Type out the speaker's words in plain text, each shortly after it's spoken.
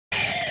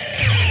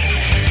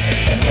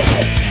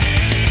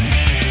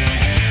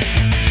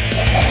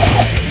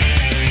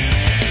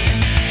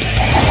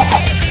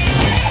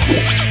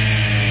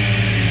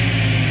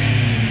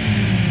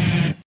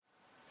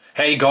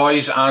Hey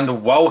guys,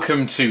 and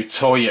welcome to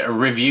Toy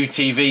Review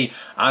TV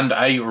and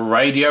a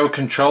radio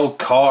controlled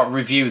car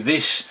review.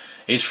 This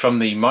is from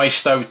the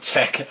Maisto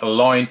Tech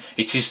line.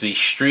 It is the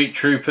Street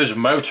Troopers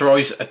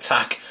Motorized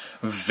Attack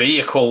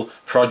Vehicle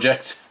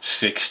Project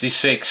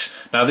 66.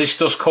 Now this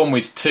does come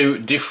with two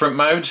different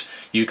modes.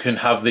 You can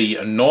have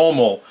the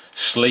normal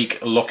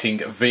sleek looking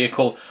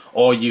vehicle,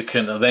 or you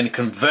can then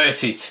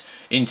convert it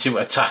into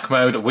attack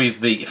mode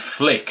with the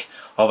flick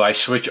of a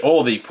switch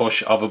or the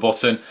push of a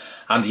button,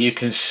 and you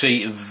can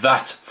see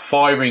that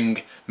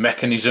firing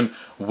mechanism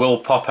will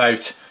pop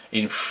out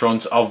in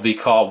front of the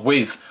car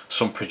with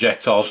some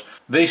projectiles.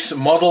 This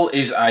model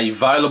is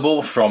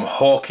available from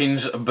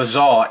Hawkin's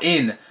Bazaar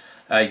in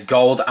a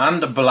gold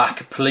and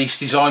black police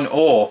design,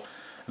 or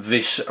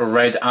this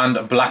red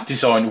and black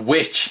design,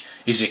 which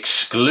is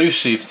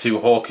exclusive to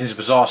Hawkin's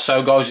Bazaar.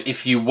 So guys,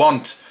 if you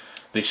want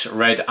this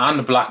red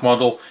and black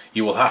model,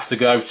 you will have to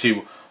go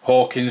to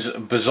Hawkin's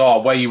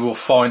Bazaar, where you will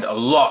find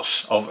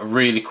lots of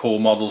really cool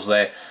models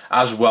there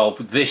as well,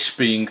 this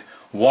being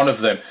one of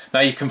them. Now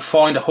you can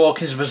find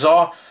Hawkin's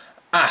Bazaar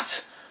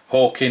at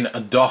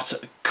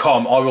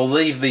hawkin.com. I will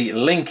leave the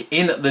link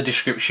in the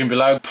description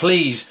below.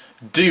 Please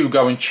do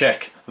go and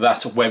check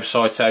that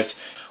website out.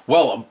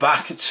 Well,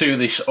 back to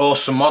this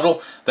awesome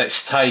model.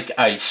 Let's take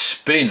a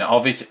spin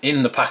of it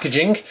in the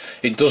packaging.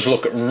 It does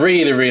look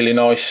really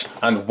nice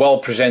and well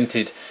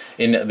presented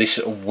in this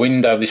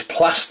window, this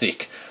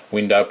plastic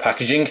window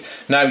packaging.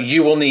 Now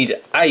you will need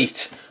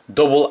 8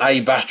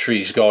 AA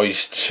batteries,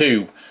 guys,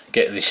 to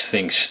get this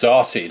thing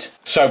started,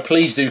 so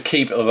please do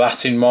keep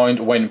that in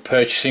mind when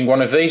purchasing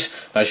one of these.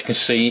 As you can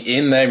see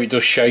in there, it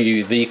does show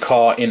you the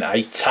car in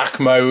attack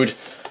mode,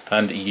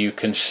 and you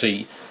can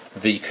see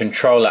the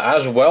controller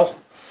as well.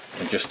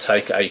 And just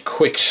take a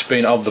quick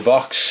spin of the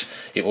box.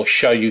 It will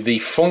show you the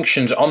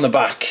functions on the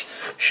back,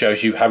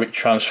 shows you how it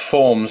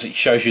transforms, it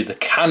shows you the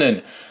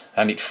cannon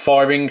and it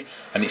firing,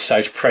 and it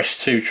says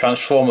press to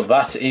transform.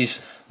 That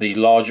is the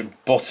large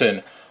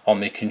button on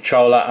the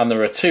controller, and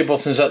there are 2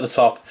 buttons at the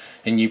top,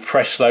 and you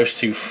press those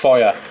to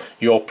fire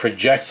your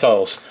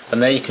projectiles.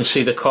 And there you can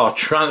see the car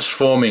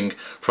transforming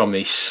from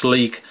the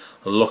sleek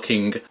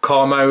looking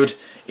car mode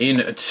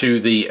into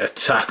the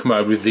attack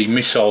mode with the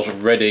missiles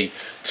ready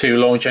to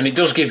launch. And it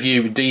does give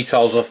you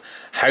details of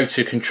how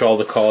to control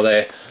the car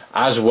there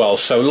as well,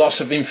 so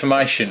lots of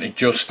information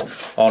just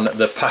on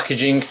the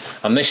packaging.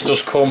 And this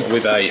does come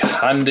with a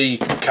handy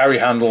carry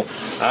handle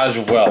as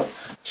well.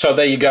 So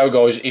there you go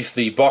guys, if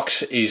the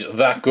box is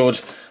that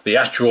good, the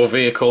actual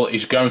vehicle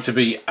is going to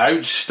be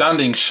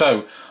outstanding.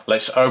 So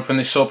let's open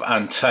this up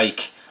and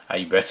take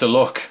a better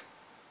look.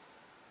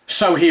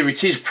 So here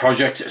it is,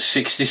 Project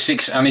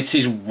 66, and it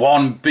is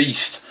one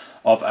beast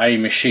of a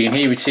machine.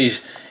 Here it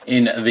is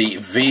in the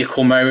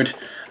vehicle mode,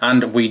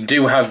 and we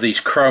do have these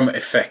chrome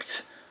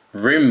effect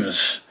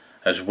rims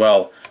as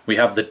well. We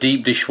have the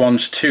deep dish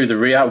ones to the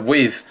rear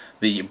with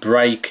the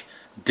brake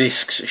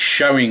discs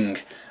showing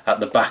at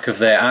the back of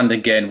there, and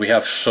again we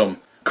have some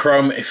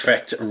chrome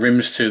effect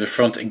rims to the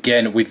front,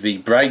 again with the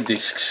brake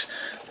discs,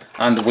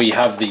 and we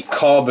have the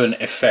carbon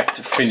effect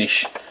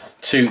finish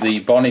to the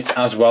bonnet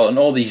as well, and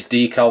all these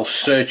decals,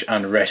 search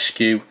and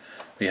rescue.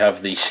 We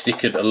have the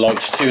stickered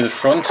lights to the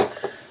front,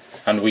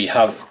 and we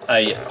have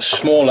a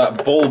smaller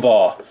bull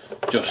bar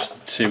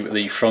just to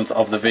the front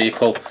of the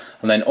vehicle,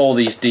 and then all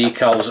these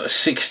decals,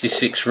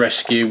 66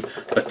 Rescue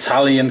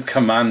Battalion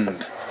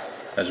Command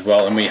as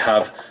well. And we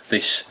have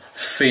this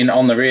fin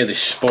on the rear,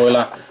 this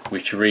spoiler,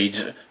 which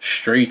reads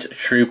Street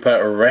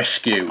Trooper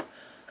Rescue.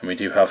 And we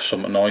do have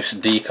some nice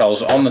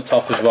decals on the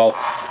top as well,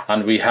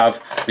 and we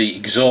have the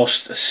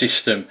exhaust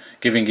system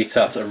giving it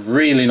that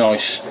really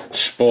nice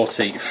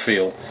sporty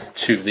feel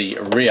to the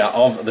rear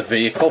of the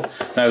vehicle.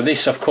 Now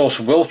this of course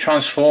will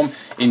transform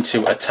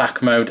into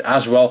attack mode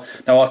as well.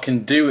 Now I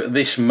can do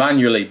this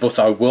manually, but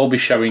I will be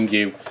showing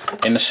you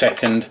in a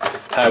second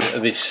how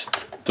this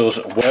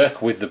does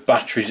work with the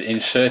batteries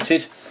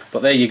inserted.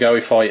 But there you go,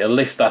 if I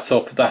lift that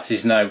up, that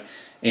is now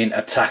in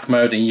attack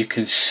mode, and you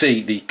can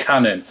see the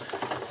cannon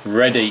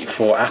ready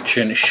for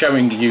action,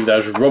 showing you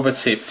those rubber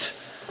tipped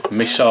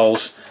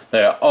missiles.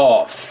 There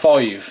are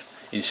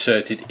 5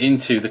 inserted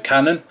into the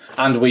cannon,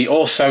 and we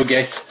also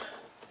get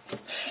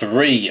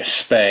 3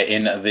 spare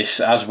in this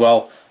as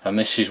well. And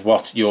this is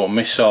what your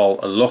missile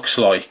looks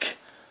like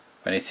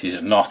when it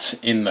is not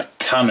in the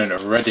cannon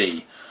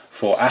ready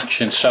for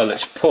action. So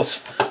let's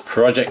put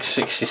Project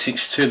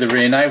 66 to the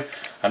rear now,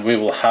 and we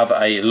will have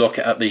a look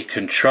at the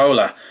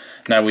controller.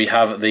 Now we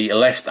have the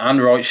left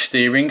and right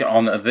steering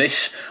on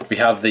this. We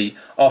have the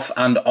off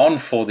and on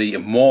for the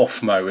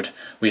morph mode.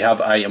 We have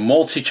a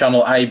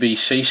multi-channel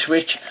ABC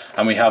switch,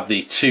 and we have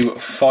the 2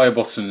 fire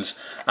buttons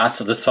at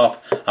the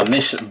top. And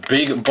this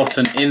big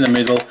button in the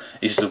middle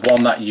is the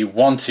one that you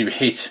want to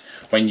hit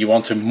when you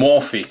want to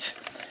morph it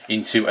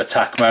into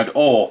attack mode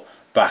or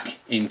back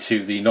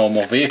into the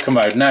normal vehicle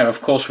mode. Now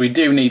of course we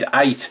do need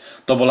 8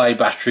 AA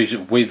batteries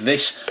with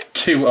this,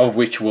 2 of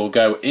which will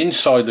go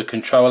inside the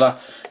controller.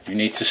 You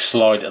need to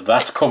slide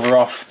that cover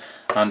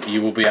off, and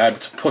you will be able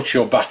to put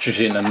your batteries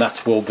in, and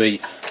that will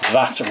be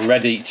that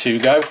ready to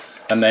go.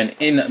 and then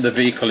in the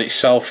vehicle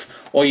itself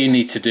all you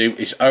need to do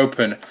is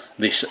open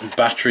this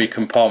battery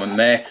compartment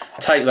there,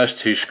 take those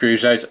 2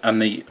 screws out,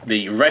 and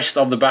the rest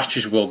of the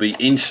batteries will be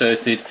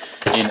inserted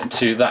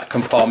into that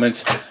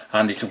compartment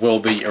and it will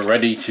be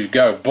ready to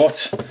go.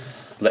 But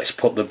let's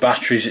put the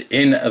batteries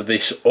in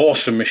this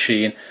awesome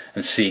machine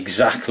and see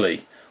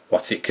exactly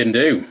what it can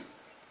do.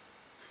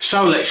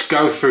 So let's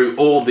go through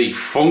all the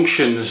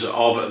functions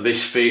of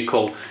this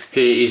vehicle.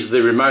 Here is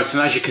the remote,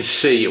 and as you can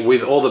see,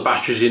 with all the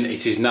batteries in,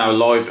 it is now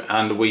live,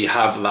 and we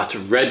have that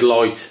red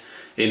light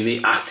in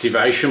the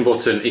activation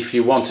button. If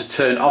you want to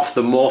turn off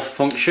the morph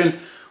function,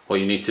 all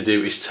you need to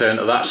do is turn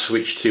that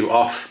switch to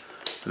off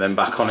and then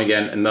back on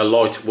again, and the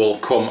light will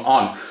come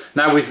on.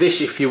 Now with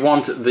this, if you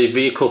want the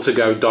vehicle to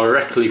go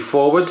directly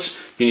forwards,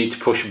 you need to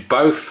push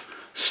both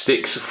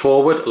sticks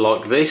forward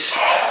like this,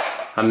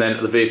 and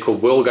then the vehicle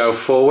will go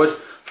forward.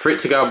 For it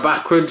to go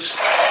backwards,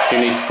 you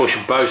need to push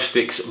both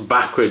sticks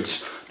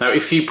backwards. Now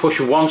if you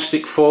push one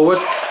stick forward,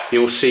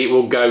 you'll see it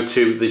will go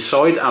to the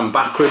side, and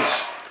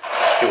backwards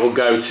it will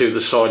go to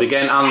the side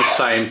again, and the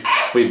same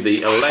with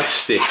the left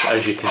stick,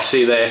 as you can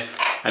see there.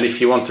 And if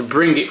you want to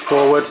bring it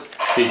forward,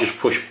 you just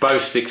push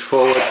both sticks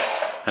forward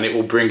and it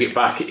will bring it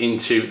back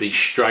into the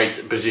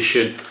straight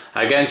position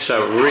again.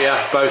 So rear,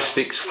 both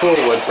sticks,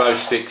 forward, both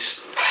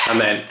sticks, and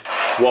then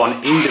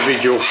one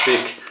individual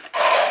stick,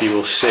 you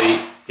will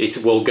see it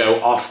will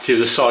go off to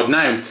the side.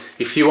 Now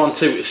if you want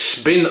to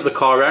spin the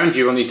car around,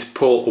 you will need to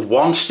pull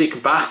one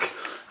stick back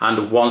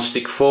and one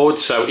stick forward.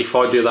 So if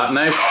I do that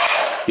now,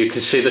 you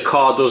can see the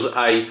car does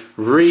a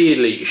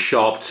really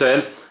sharp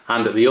turn,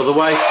 and the other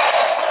way,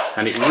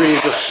 and it really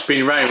does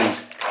spin round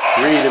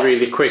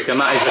really quick, and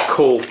that is a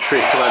cool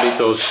trick that it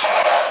does.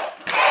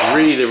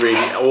 Really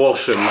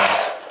awesome,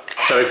 that.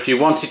 So if you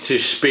wanted to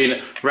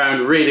spin round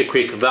really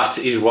quick, that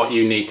is what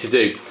you need to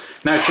do.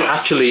 Now to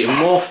actually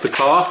morph the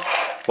car,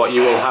 what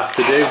you will have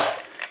to do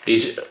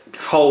is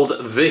hold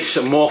this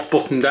morph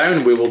button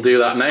down. We will do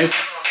that now,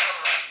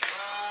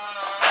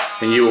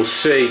 and you will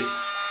see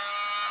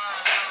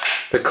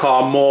the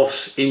car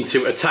morphs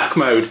into attack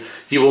mode.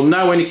 You will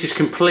know when it is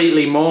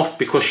completely morphed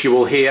because you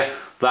will hear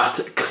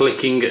that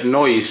clicking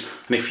noise.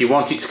 And if you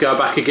want it to go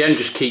back again,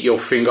 just keep your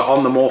finger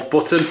on the morph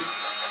button,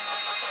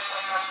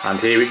 and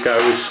here it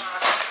goes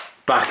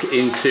back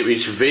into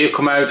its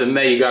vehicle mode, and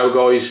there you go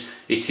guys,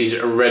 it is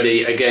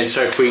ready again.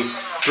 So if we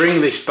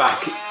bring this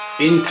back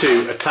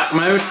into attack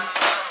mode,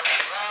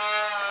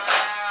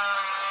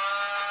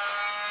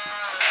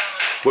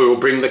 we will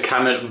bring the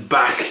cannon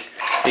back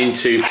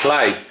into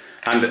play.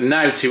 And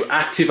now to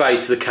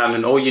activate the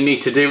cannon, all you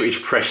need to do is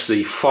press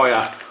the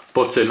fire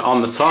button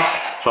on the top.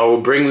 So I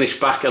will bring this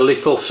back a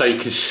little so you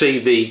can see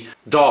the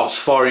darts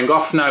firing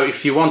off. Now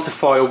if you want to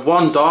fire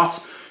one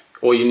dart,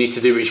 all you need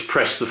to do is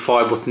press the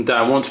fire button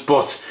down once.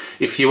 But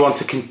if you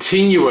want a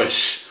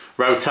continuous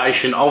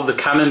rotation of the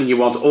cannon and you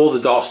want all the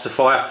darts to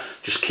fire,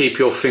 just keep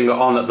your finger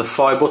on the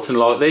fire button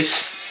like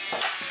this.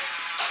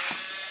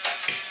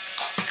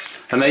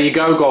 And there you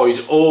go guys,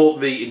 all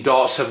the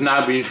darts have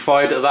now been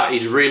fired. That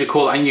is really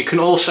cool, and you can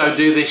also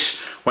do this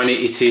when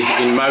it is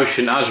in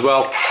motion as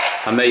well.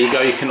 And there you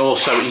go, you can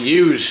also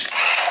use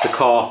the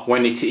car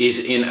when it is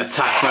in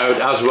attack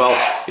mode as well.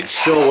 It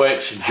still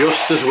works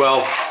just as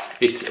well.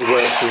 It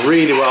works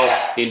really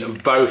well in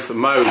both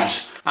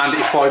modes. And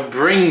if I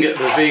bring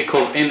the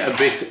vehicle in a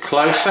bit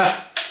closer,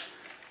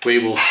 we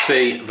will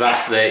see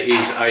that there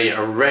is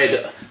a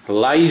red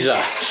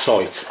laser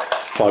sight.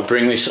 If I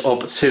bring this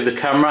up to the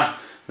camera,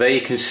 there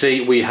you can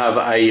see we have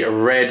a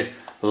red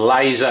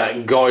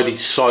laser guided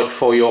sight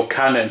for your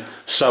cannon.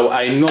 So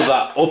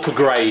another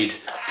upgrade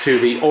to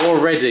the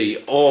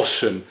already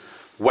awesome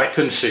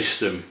weapon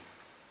system.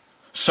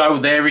 So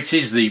there it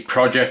is, the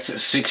Project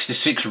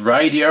 66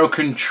 radio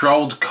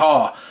controlled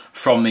car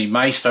from the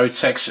Maisto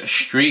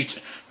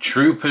Street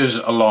Troopers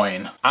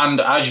line. And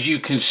as you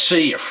can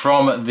see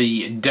from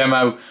the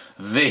demo,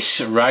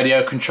 this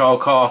radio control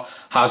car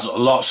has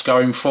lots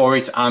going for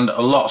it and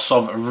lots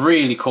of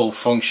really cool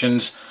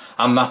functions,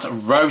 and that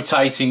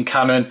rotating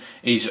cannon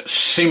is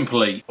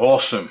simply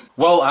awesome.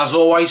 Well, as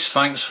always,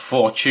 thanks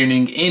for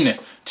tuning in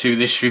to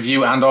this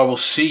review, and I will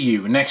see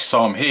you next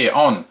time here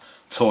on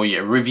Toy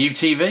Review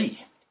TV.